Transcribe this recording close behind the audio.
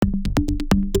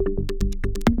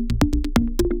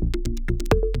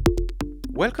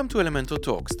Welcome to Elementor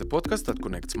Talks, the podcast that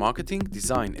connects marketing,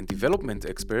 design, and development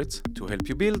experts to help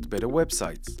you build better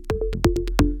websites.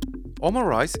 Omar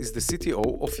Rice is the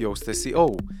CTO of Yoast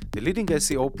SEO, the leading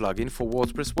SEO plugin for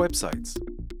WordPress websites.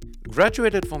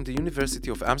 Graduated from the University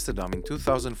of Amsterdam in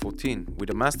 2014 with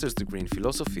a master's degree in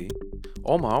philosophy,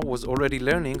 Omar was already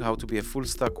learning how to be a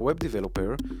full-stack web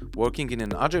developer working in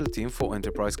an agile team for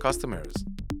enterprise customers.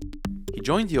 He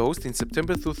joined Yoast in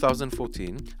September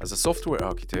 2014 as a software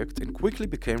architect and quickly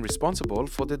became responsible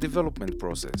for the development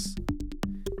process.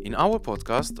 In our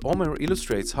podcast, Omar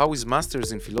illustrates how his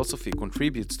master's in philosophy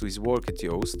contributes to his work at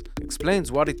Yoast,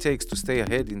 explains what it takes to stay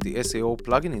ahead in the SEO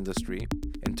plugin industry,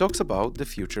 and talks about the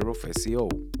future of SEO.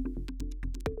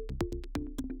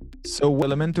 So,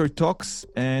 Elementor Talks,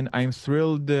 and I'm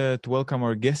thrilled to welcome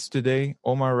our guest today,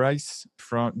 Omar Rice,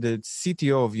 from the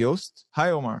CTO of Yoast.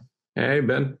 Hi, Omar. Hey,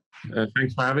 Ben.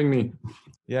 Thanks for having me.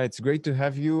 Yeah, it's great to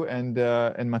have you. And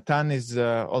Matan is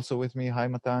also with me. Hi,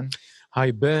 Matan. Hi,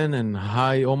 Ben, and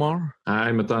hi, Omar.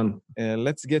 Hi, Matan.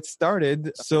 Let's get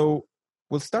started. So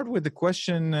we'll start with the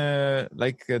question,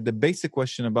 the basic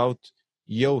question about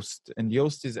Yoast. And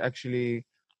Yoast is actually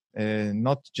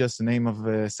not just the name of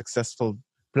a successful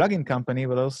plugin company,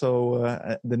 but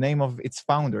also the name of its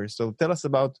founder. So tell us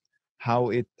about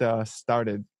how it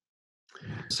started.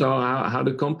 So how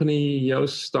the company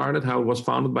Yoast started, how it was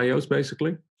founded by Yoast,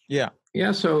 basically? Yeah.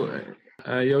 So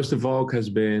Yoast Evolve has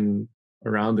been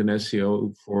around in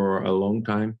SEO for a long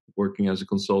time, working as a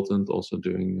consultant, also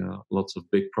doing lots of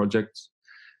big projects.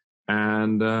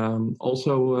 And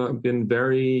also been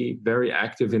very, very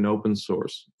active in open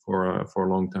source for a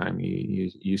long time.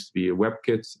 He used to be a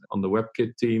WebKit on the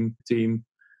WebKit team,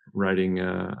 writing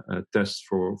tests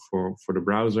for the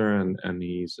browser, and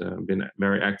he's been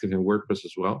very active in WordPress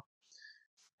as well.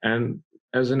 And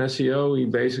as an SEO, he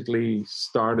basically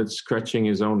started scratching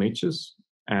his own itches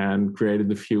and created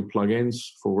a few plugins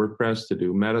for WordPress to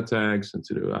do meta tags and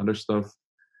to do other stuff.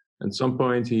 At some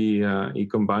point, he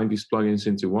combined these plugins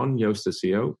into one, Yoast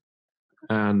SEO,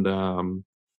 and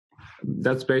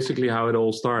that's basically how it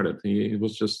all started. It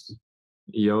was just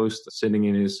Yoast sitting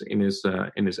in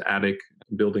his attic,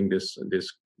 building this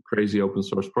crazy open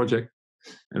source project,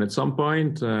 and at some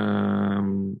point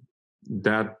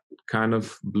that kind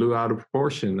of blew out of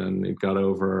proportion, and it got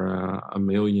over 1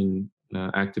 million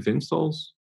active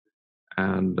installs,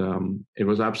 and it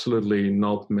was absolutely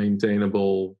not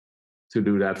maintainable to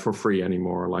do that for free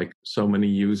anymore. Like so many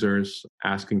users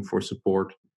asking for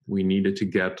support, we needed to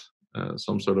get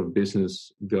some sort of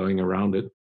business going around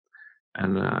it.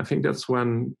 And I think that's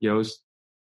when Yoast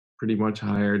pretty much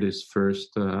hired his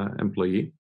first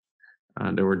employee.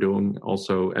 They were doing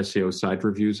also SEO site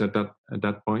reviews at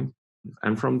that point.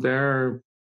 And from there,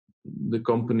 the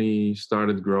company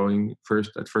started growing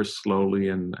at first slowly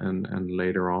and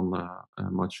later on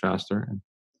much faster.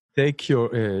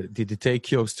 Did it take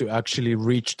Yoast to actually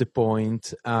reach the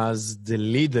point as the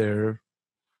leader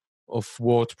of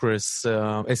WordPress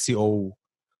SEO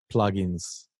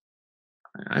plugins?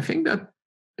 I think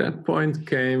that point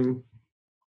came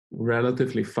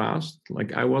relatively fast.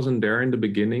 Like I wasn't there in the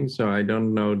beginning, so I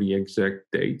don't know the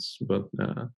exact dates. But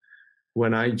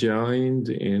when I joined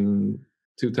in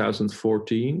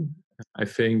 2014, I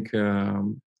think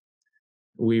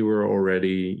we were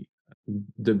already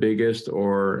the biggest,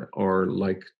 or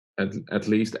like at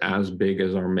least as big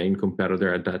as our main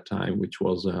competitor at that time, which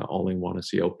was All-in-One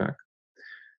SEO Pack.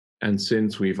 And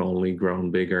since we've only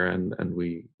grown bigger, and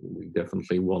we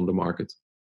definitely won the market.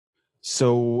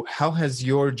 So how has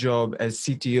your job as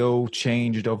CTO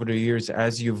changed over the years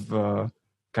as you've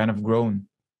kind of grown?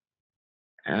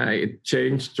 It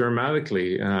changed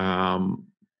dramatically.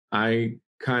 I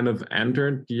kind of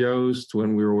entered Yoast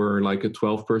when we were like a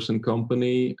 12-person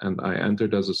company, and I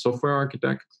entered as a software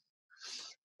architect.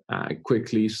 I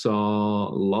quickly saw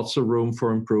lots of room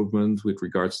for improvement with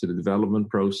regards to the development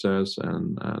process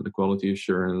and the quality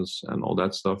assurance and all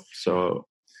that stuff. So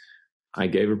I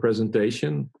gave a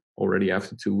presentation already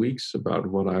after 2 weeks about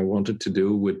what I wanted to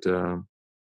do with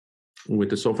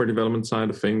the software development side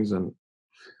of things, and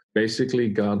basically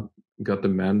got the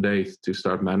mandate to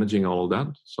start managing all of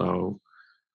that. So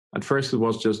at first it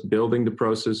was just building the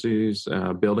processes,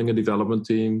 building a development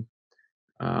team,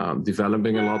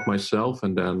 developing a lot myself,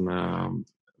 and then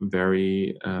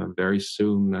very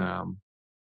soon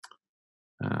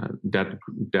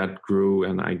that grew,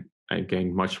 and I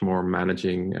gained much more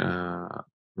managing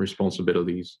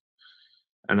responsibilities.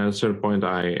 And at a certain point,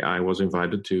 I was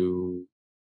invited to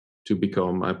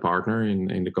become a partner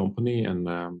in the company and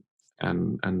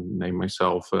name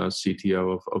myself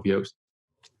CTO of Yoast.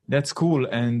 That's cool.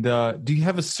 And do you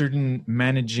have a certain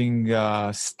managing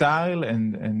style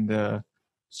and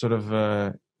sort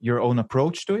of your own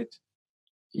approach to it?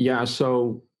 Yeah,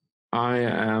 so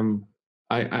I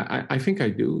think I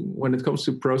do. When it comes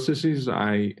to processes,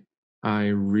 I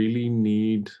really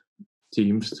need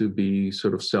teams to be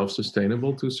sort of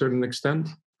self-sustainable to a certain extent.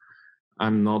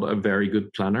 I'm not a very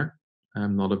good planner.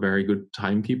 I'm not a very good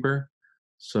timekeeper.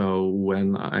 So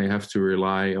when I have to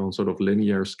rely on sort of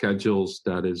linear schedules,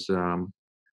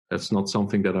 that's not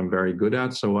something that I'm very good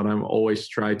at. So what I'm always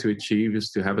try to achieve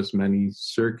is to have as many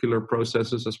circular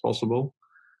processes as possible,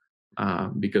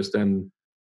 because then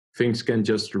things can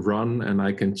just run and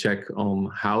I can check on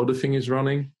how the thing is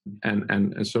running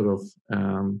and sort of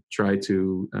try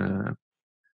to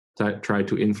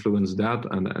influence that,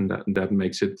 and that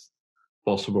makes it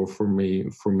possible for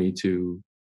me to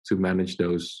manage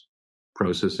those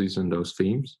processes and those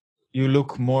themes. You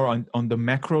look more on the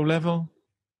macro level?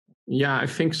 Yeah, I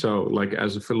think so. Like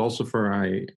as a philosopher,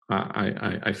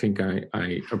 I think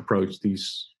I approach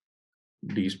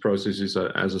these processes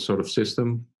as a sort of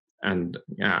system. And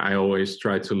yeah, I always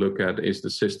try to look at, is the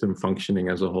system functioning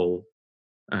as a whole,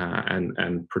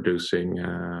 and producing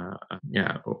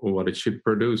what it should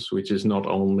produce, which is not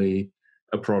only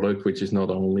a product, which is not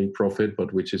only profit,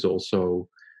 but which is also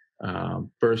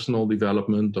personal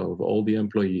development of all the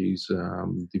employees,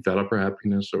 developer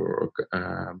happiness or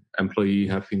employee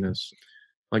happiness.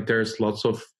 Like there's lots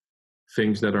of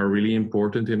things that are really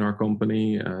important in our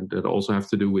company that also have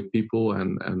to do with people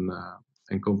and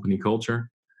company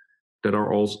culture, that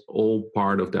are all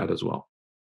part of that as well.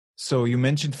 So you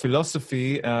mentioned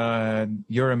philosophy.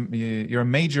 You're a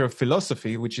major of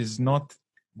philosophy, which is not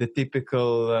the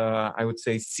typical, I would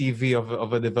say, CV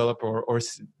of a developer or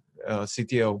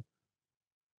CTO.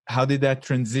 How did that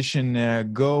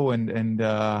transition go, and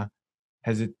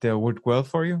has it worked well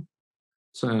for you?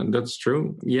 So that's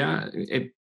true. Yeah,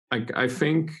 I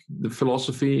think the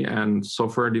philosophy and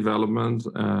software development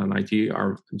and IT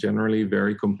are generally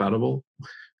very compatible.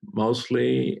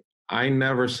 Mostly, I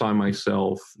never saw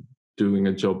myself doing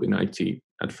a job in IT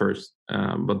at first,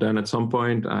 but then at some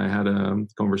point I had a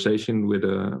conversation with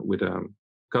a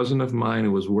cousin of mine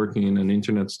who was working in an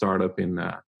internet startup in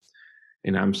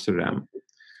Amsterdam,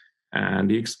 and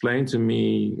he explained to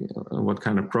me what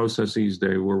kind of processes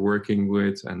they were working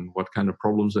with and what kind of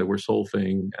problems they were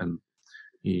solving, and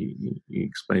he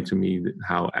explained to me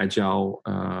how agile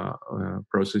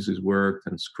processes worked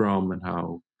and Scrum, and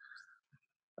how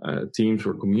teams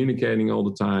were communicating all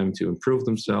the time to improve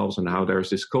themselves, and how there's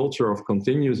this culture of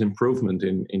continuous improvement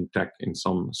in tech, in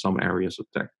some areas of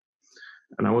tech.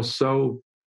 And I was so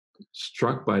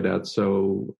struck by that,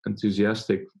 so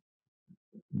enthusiastic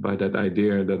by that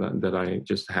idea, that I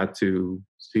just had to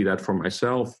see that for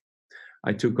myself.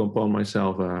 I took upon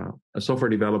myself a software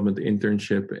development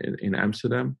internship in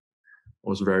Amsterdam. I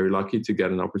was very lucky to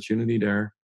get an opportunity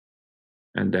there.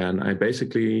 And then I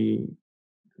basically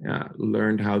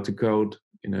learned how to code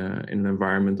in an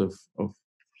environment of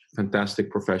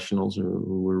fantastic professionals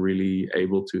who were really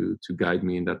able to guide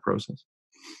me in that process.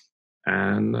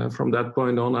 And from that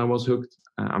point on, I was hooked.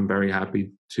 I'm very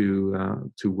happy to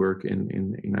work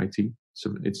in IT.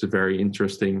 So it's a very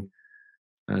interesting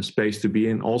space to be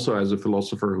in. Also, as a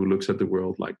philosopher who looks at the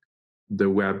world, like the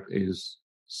web is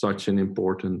such an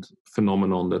important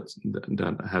phenomenon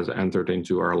that has entered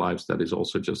into our lives, that is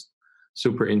also just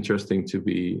super interesting to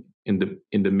be in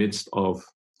the midst of,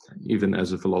 even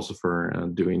as a philosopher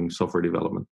doing software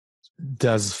development.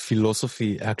 Does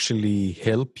philosophy actually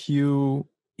help you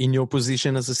in your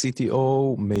position as a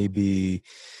CTO? Maybe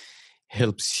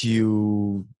helps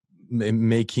you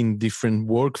making different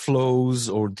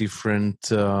workflows or different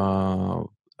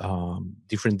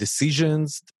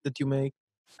decisions that you make?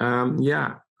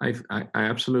 Yeah, I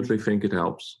absolutely think it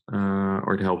helps,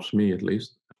 or it helps me at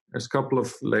least. There's a couple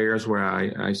of layers where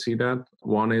I see that.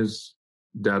 One is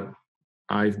that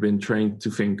I've been trained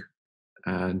to think,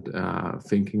 and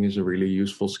thinking is a really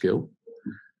useful skill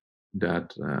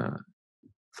that,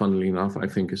 funnily enough, I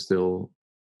think is still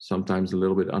sometimes a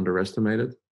little bit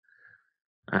underestimated.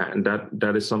 And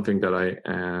that is something that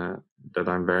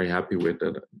I'm very happy with.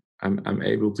 That I'm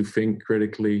able to think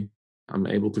critically. I'm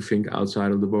able to think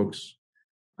outside of the box.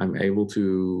 I'm able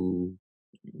to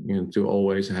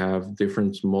always have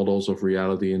different models of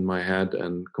reality in my head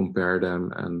and compare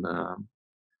them,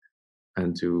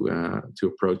 and to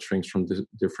approach things from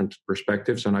different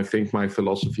perspectives. And I think my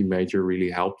philosophy major really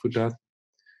helped with that.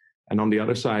 And on the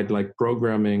other side, like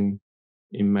programming,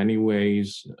 in many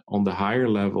ways on the higher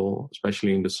level,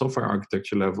 especially in the software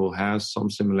architecture level, has some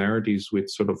similarities with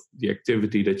sort of the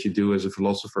activity that you do as a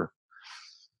philosopher,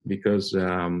 because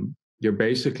you're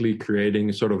basically creating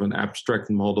a sort of an abstract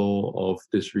model of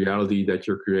this reality that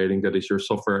you're creating, that is your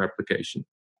software application.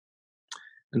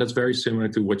 And that's very similar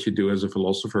to what you do as a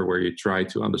philosopher, where you try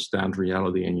to understand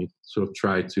reality and you sort of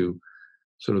try to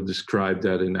sort of describe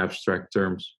that in abstract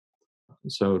terms.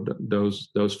 So those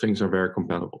things are very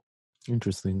compatible.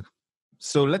 Interesting.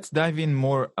 So let's dive in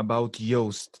more about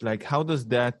Yoast. Like, how does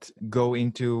that go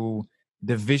into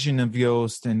the vision of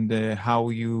Yoast and how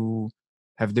you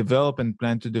have developed and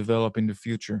plan to develop in the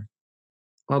future?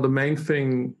 Well, the main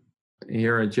thing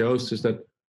here at Yoast is that,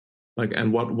 like,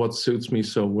 and what suits me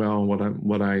so well,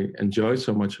 what I enjoy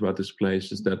so much about this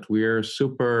place is that we're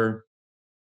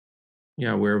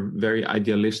we're a very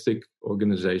idealistic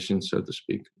organization, so to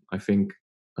speak. I think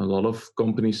a lot of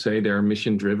companies say they're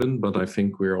mission driven, but I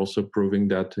think we're also proving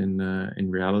that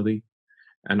in reality.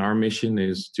 And our mission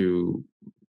is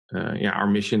our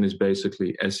mission is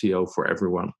basically SEO for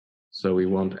everyone. So we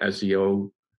want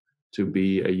SEO to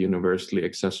be a universally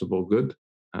accessible good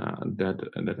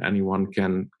that anyone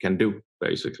can do,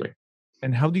 basically.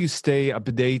 And how do you stay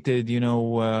updated?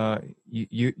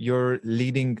 You're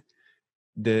leading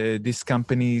this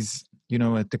company's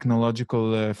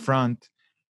technological front.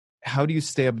 How do you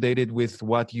stay updated with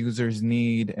what users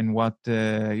need and what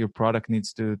your product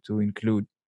needs to include?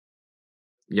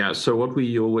 Yeah, so what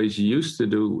we always used to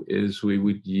do is we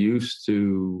would used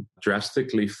to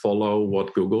drastically follow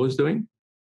what Google is doing.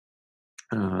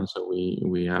 So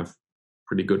we have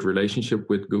pretty good relationship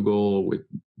with Google, with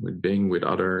Bing, with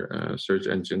other search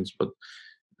engines, but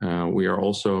we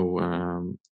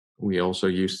also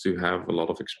used to have a lot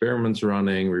of experiments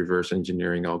running, reverse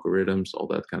engineering algorithms, all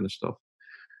that kind of stuff,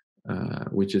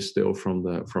 which is still from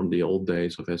the old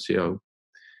days of SEO.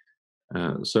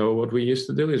 So what we used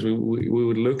to do is we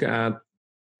would look at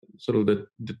sort of the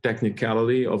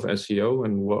technicality of SEO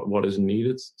and what is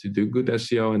needed to do good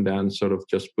SEO, and then sort of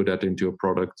just put that into a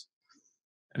product.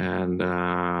 And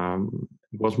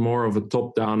it was more of a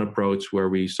top-down approach where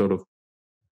we sort of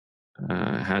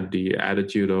had the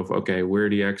attitude of, okay, we're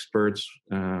the experts.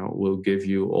 We'll give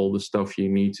you all the stuff you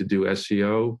need to do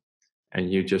SEO,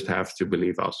 and you just have to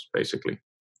believe us, basically.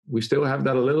 We still have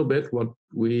that a little bit. What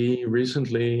we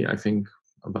recently, I think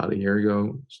about a year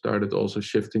ago, started also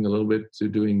shifting a little bit to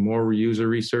doing more user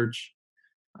research,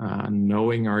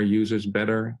 knowing our users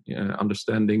better,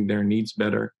 understanding their needs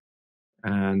better,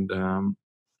 and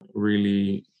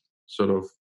really sort of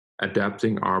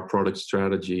adapting our product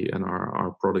strategy and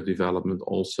our product development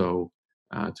also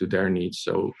to their needs.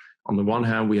 So on the one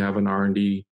hand, we have an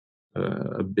R&D,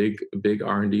 a big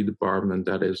R&D department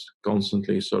that is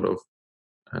constantly sort of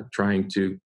trying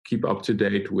to keep up to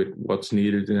date with what's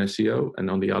needed in SEO. And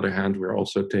on the other hand, we're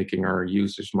also taking our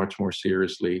users much more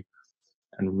seriously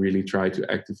and really try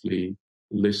to actively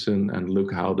listen and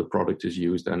look how the product is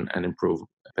used and improve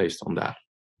based on that.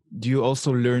 Do you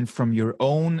also learn from your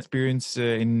own experience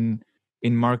in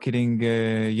marketing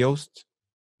Yoast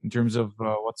in terms of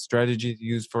what strategies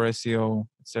you use for SEO,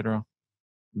 etc.?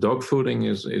 Dog fooding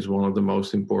is one of the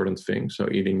most important things. So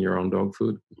eating your own dog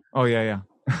food. Oh, yeah.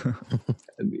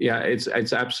 Yeah,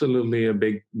 it's absolutely a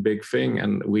big thing,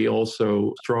 and we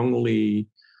also strongly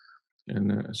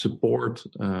support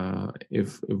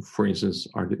if, for instance,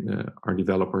 our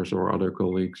developers or other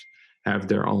colleagues have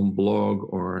their own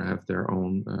blog or have their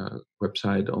own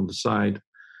website on the side,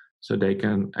 so they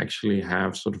can actually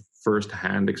have sort of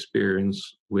first-hand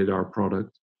experience with our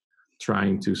product,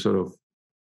 trying to sort of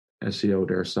SEO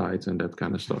their sites and that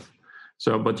kind of stuff.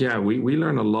 So, but yeah, we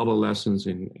learn a lot of lessons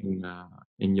in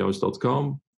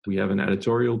Yoast.com. We have an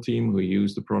editorial team who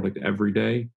use the product every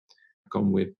day,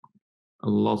 come with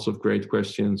lots of great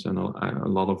questions, and a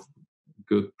lot of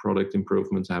good product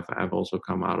improvements have also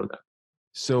come out of that.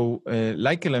 So,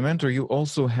 like Elementor, you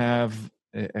also have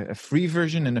a free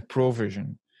version and a pro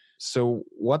version. So,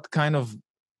 what kind of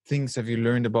things have you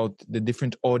learned about the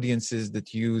different audiences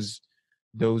that use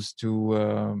those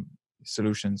two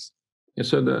solutions? Yeah,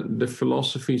 so the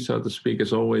philosophy, so to speak,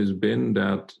 has always been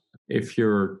that if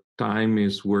your time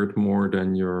is worth more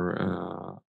than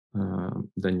your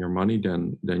money,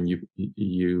 then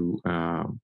you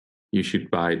should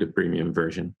buy the premium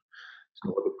version.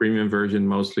 So what the premium version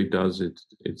mostly does, it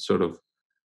sort of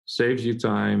saves you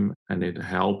time and it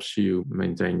helps you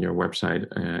maintain your website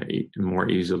more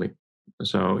easily.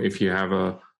 So if you have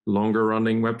a longer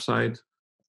running website,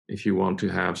 if you want to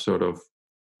have sort of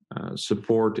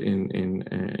support and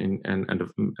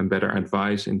better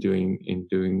advice in doing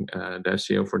the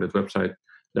SEO for that website,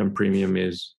 then premium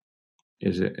is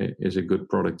a good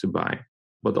product to buy.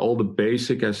 But all the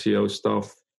basic SEO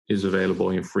stuff is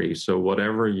available in free. So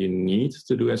whatever you need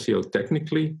to do SEO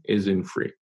technically is in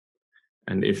free.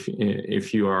 And if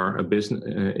you are a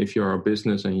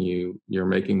business and you're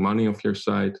making money off your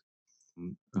site,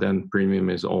 then premium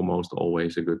is almost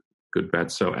always a good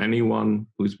bet. So anyone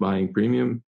who's buying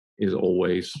premium is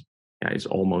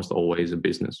almost always a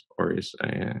business or is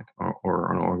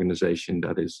or an organization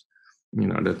that is,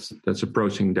 that's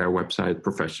approaching their website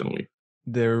professionally.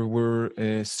 There were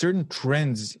certain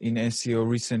trends in SEO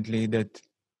recently that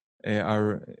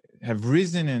have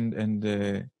risen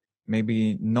and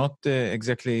maybe not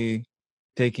exactly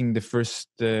taking the first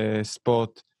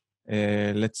spot.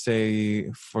 Let's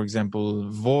say, for example,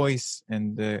 voice.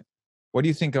 And what do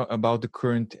you think about the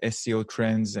current SEO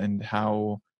trends and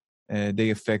how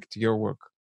they affect your work?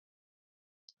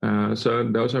 So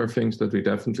those are things that we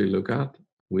definitely look at.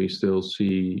 We still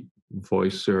see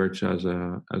voice search as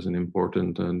an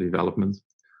important development.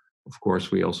 Of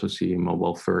course, we also see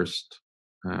mobile first.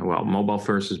 Mobile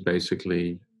first is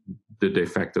basically the de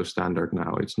facto standard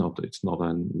now. It's not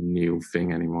a new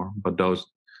thing anymore. But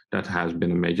that has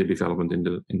been a major development in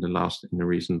the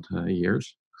recent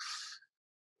years.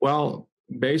 Well,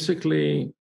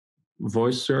 basically,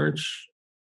 voice search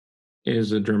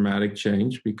is a dramatic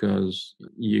change because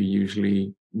you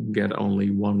usually get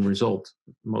only one result.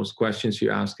 Most questions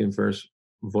you ask in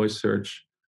voice search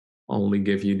only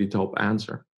give you the top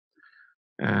answer.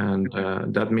 And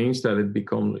that means that it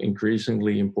becomes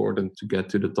increasingly important to get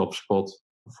to the top spot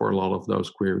for a lot of those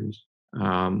queries.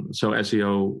 So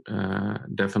SEO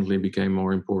definitely became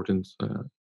more important,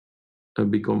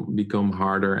 become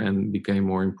harder and became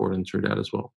more important through that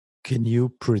as well. Can you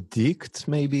predict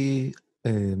maybe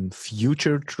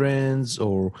future trends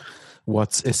or what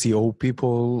SEO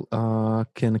people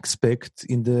can expect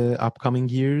in the upcoming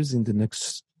years, in the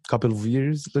next couple of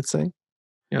years, let's say?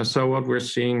 Yeah, so what we're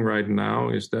seeing right now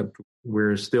is that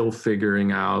we're still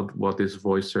figuring out what this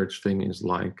voice search thing is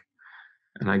like.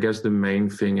 And I guess the main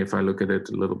thing, if I look at it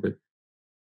a little bit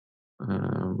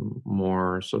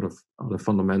more sort of on a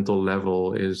fundamental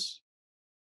level, is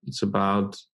it's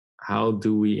about how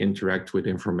do we interact with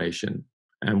information.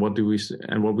 And what we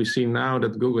see now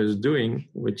that Google is doing,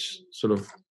 which sort of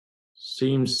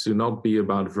seems to not be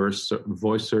about voice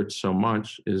search so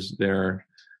much, is they're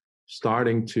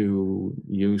starting to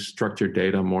use structured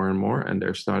data more and more, and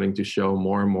they're starting to show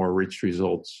more and more rich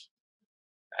results.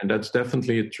 And that's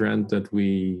definitely a trend that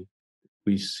we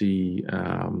see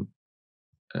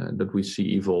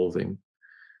evolving.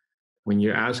 When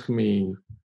you ask me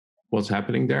what's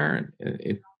happening there,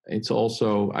 it's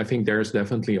also, I think there's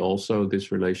definitely also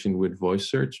this relation with voice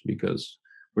search, because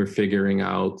we're figuring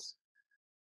out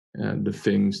the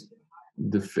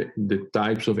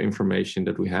types of information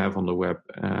that we have on the web.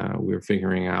 We're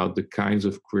figuring out the kinds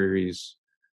of queries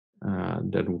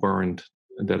that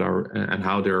are and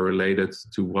how they're related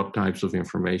to what types of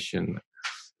information.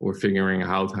 We're figuring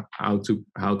out how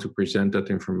to present that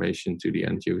information to the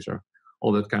end user,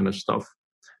 all that kind of stuff.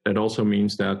 That also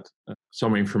means that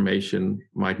some information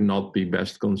might not be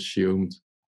best consumed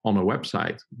on a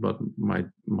website, but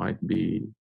might be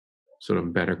sort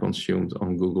of better consumed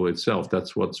on Google itself.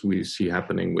 That's what we see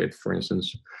happening with, for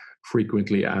instance,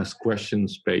 frequently asked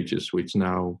questions pages, which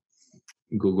now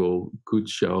Google could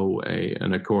show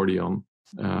an accordion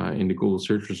in the Google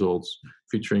search results,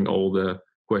 featuring all the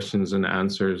questions and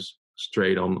answers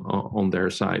straight on their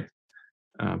site.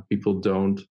 People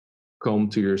don't come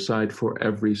to your site for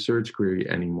every search query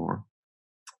anymore.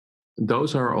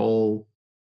 Those are all,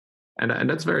 and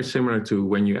that's very similar to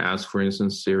when you ask, for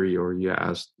instance, Siri, or you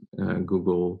ask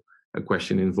Google a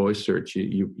question in voice search.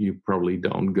 You probably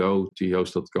don't go to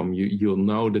Yoast.com. You'll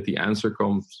know that the answer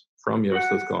comes from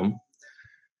Yoast.com,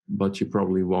 but you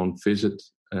probably won't visit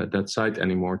that site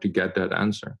anymore to get that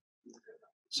answer.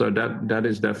 So that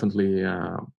is definitely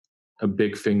a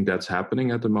big thing that's happening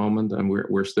at the moment, and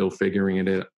we're still figuring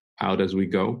it out as we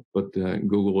go. But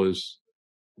Google is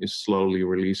slowly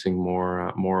releasing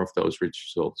more of those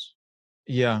rich results.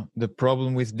 Yeah, the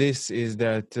problem with this is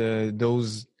that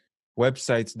those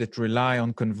websites that rely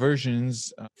on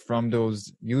conversions from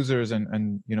those users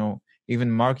and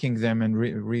even marking them and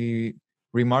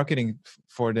remarketing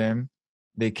for them,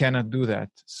 they cannot do that.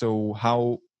 So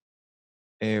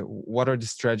what are the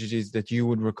strategies that you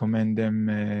would recommend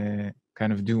them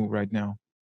kind of do right now?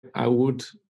 I would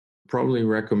probably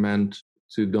recommend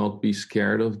to not be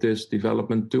scared of this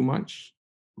development too much.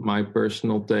 My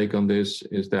personal take on this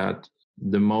is that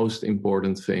the most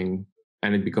important thing,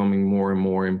 and it becoming more and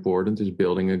more important, is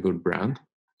building a good brand.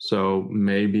 So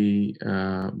maybe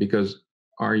because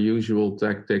our usual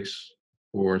tactics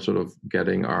for sort of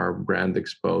getting our brand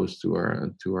exposed to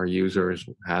our users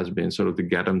has been sort of to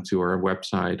get them to our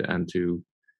website and to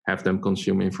have them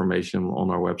consume information on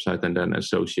our website and then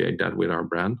associate that with our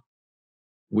brand.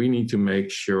 We need to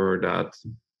make sure that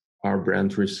our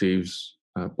brand receives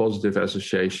positive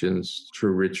associations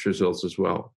through rich results as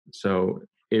well. So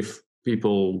if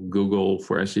people Google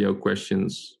for SEO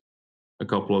questions a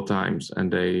couple of times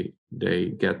and they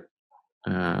get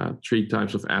 3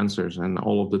 types of answers, and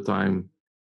all of the time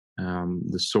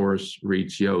the source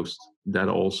reads Yoast, that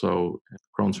also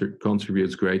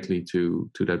contributes greatly to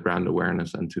that brand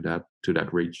awareness and to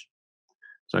that reach.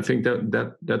 So I think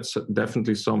that's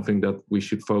definitely something that we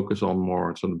should focus on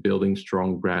more, sort of building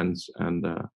strong brands and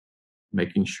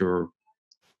making sure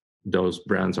those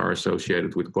brands are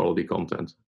associated with quality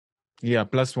content. Yeah,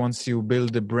 plus once you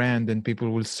build a brand, then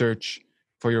people will search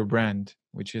for your brand,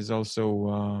 which is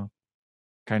also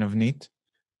kind of neat.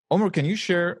 Omar, can you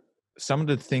share some of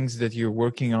the things that you're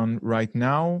working on right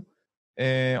now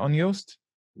on Yoast?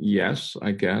 Yes,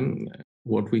 I can.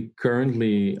 What we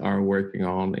currently are working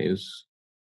on is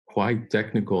quite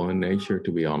technical in nature,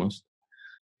 to be honest.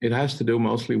 It has to do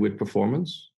mostly with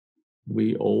performance.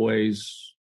 We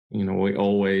always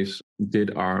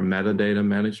did our metadata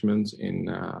management in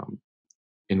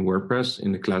WordPress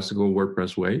in the classical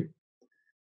WordPress way,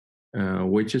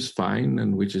 which is fine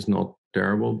and which is not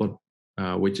terrible, but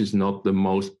which is not the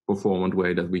most performant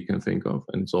way that we can think of,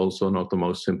 and it's also not the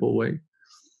most simple way.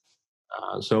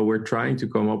 So we're trying to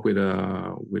come up with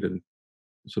a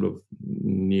sort of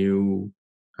new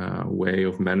way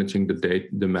of managing the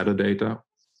metadata,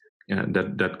 and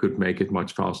that could make it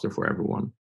much faster for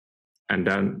everyone. And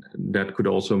then that could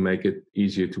also make it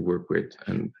easier to work with.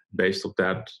 And based on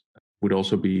that, would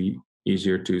also be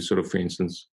easier to sort of, for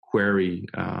instance,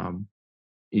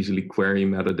 easily query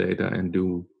metadata and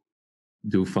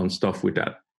do fun stuff with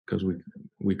that. Because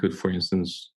we could, for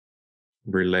instance,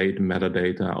 relate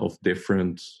metadata of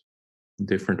different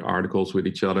articles with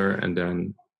each other, and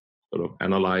then sort of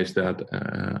analyze that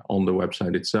on the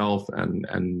website itself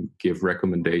and give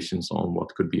recommendations on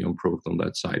what could be improved on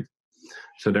that site.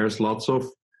 So there's lots of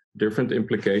different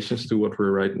implications to what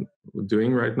we're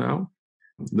doing right now.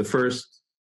 The first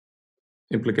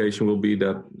implication will be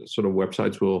that sort of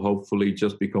websites will hopefully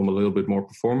just become a little bit more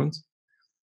performant.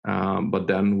 But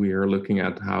then we are looking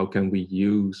at how can we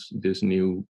use this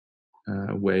new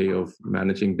way of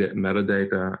managing the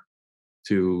metadata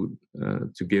to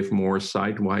give more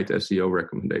site-wide SEO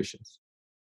recommendations.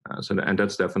 And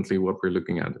that's definitely what we're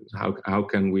looking at. How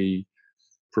can we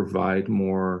provide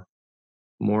more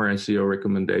SEO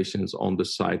recommendations on the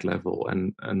site level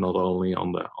and not only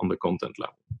on the content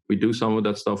level? We do some of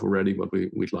that stuff already, but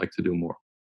we'd like to do more.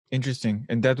 Interesting.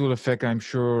 And that will affect, I'm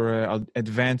sure,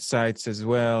 advanced sites as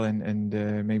well, and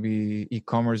maybe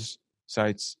e-commerce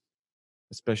sites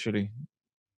especially.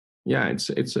 Yeah,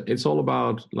 it's all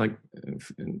about, like,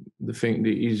 the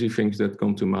easy things that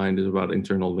come to mind is about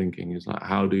internal linking. Is like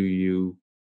how do you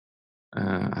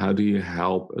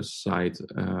help a site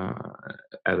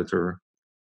editor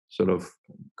sort of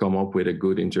come up with a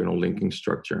good internal linking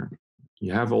structure?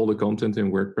 You have all the content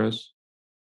in WordPress.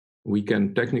 We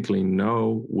can technically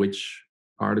know which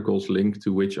articles link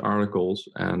to which articles,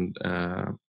 and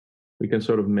we can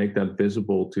sort of make that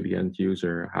visible to the end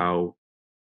user, how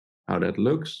that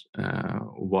looks,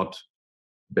 what,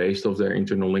 based off their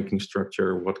internal linking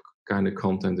structure, what kind of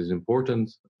content is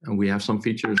important. And we have some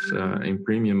features in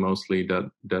Premium mostly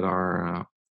that are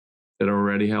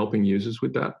already helping users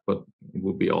with that, but it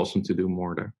would be awesome to do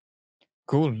more there.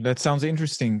 Cool. That sounds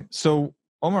interesting. So,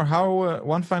 Omar,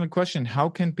 one final question. How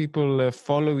can people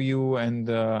follow you and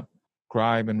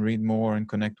subscribe and read more and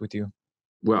connect with you?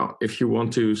 Well, if you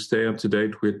want to stay up to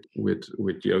date with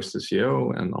Yoast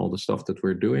SEO and all the stuff that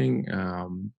we're doing,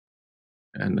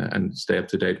 and stay up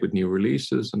to date with new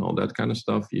releases and all that kind of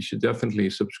stuff, you should definitely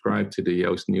subscribe to the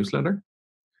Yoast newsletter.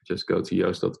 Just go to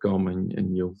yoast.com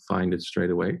and you'll find it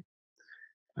straight away.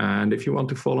 And if you want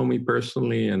to follow me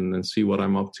personally and see what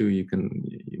I'm up to, you can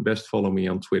best follow me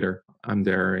on Twitter. I'm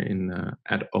there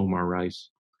at Omar Rice,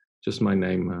 just my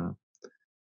name,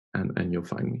 and you'll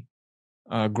find me.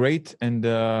 Great. And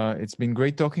it's been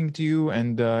great talking to you.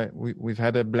 And we've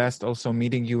had a blast also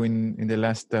meeting you in the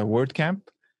last WordCamp.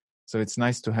 So it's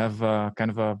nice to have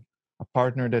kind of a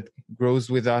partner that grows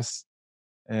with us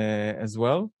as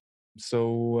well.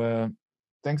 So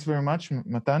thanks very much.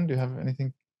 Matan, do you have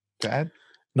anything to add?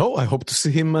 No, I hope to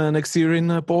see him next year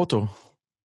in Porto.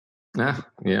 Yeah,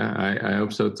 I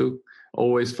hope so too.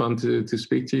 Always fun to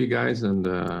speak to you guys, and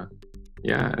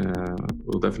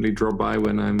we'll definitely drop by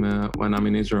when I'm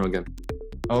in Israel again.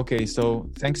 Okay, so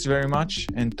thanks very much,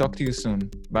 and talk to you soon.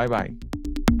 Bye-bye.